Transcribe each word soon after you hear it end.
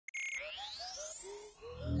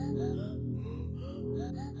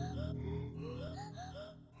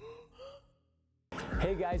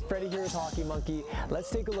Hey guys, Freddie here with Hockey Monkey. Let's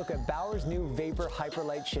take a look at Bauer's new Vapor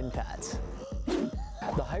Hyperlite Shin pads.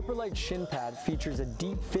 The Hyperlite Shin pad features a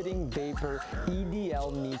deep-fitting Vapor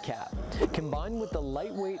EDL kneecap, combined with the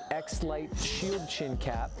lightweight X-Lite Shield shin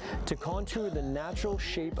cap to contour the natural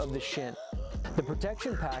shape of the shin. The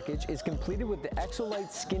protection package is completed with the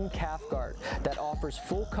EXO-Lite Skin calf guard that offers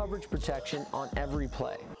full coverage protection on every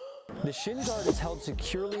play. The shin guard is held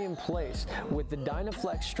securely in place with the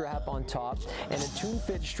DYNAFlex strap on top and a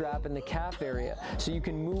tune-fit strap in the calf area so you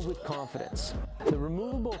can move with confidence. The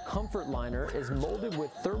removable comfort liner is molded with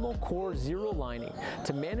THERMO Core ZERO lining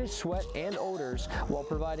to manage sweat and odors while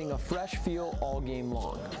providing a fresh feel all game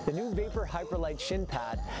long. The new Vapor Hyperlite Shin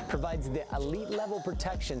pad provides the elite level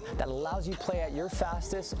protection that allows you to play at your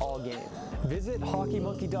fastest all game. Visit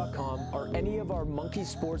hockeymonkey.com or any of our Monkey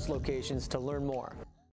Sports locations to learn more.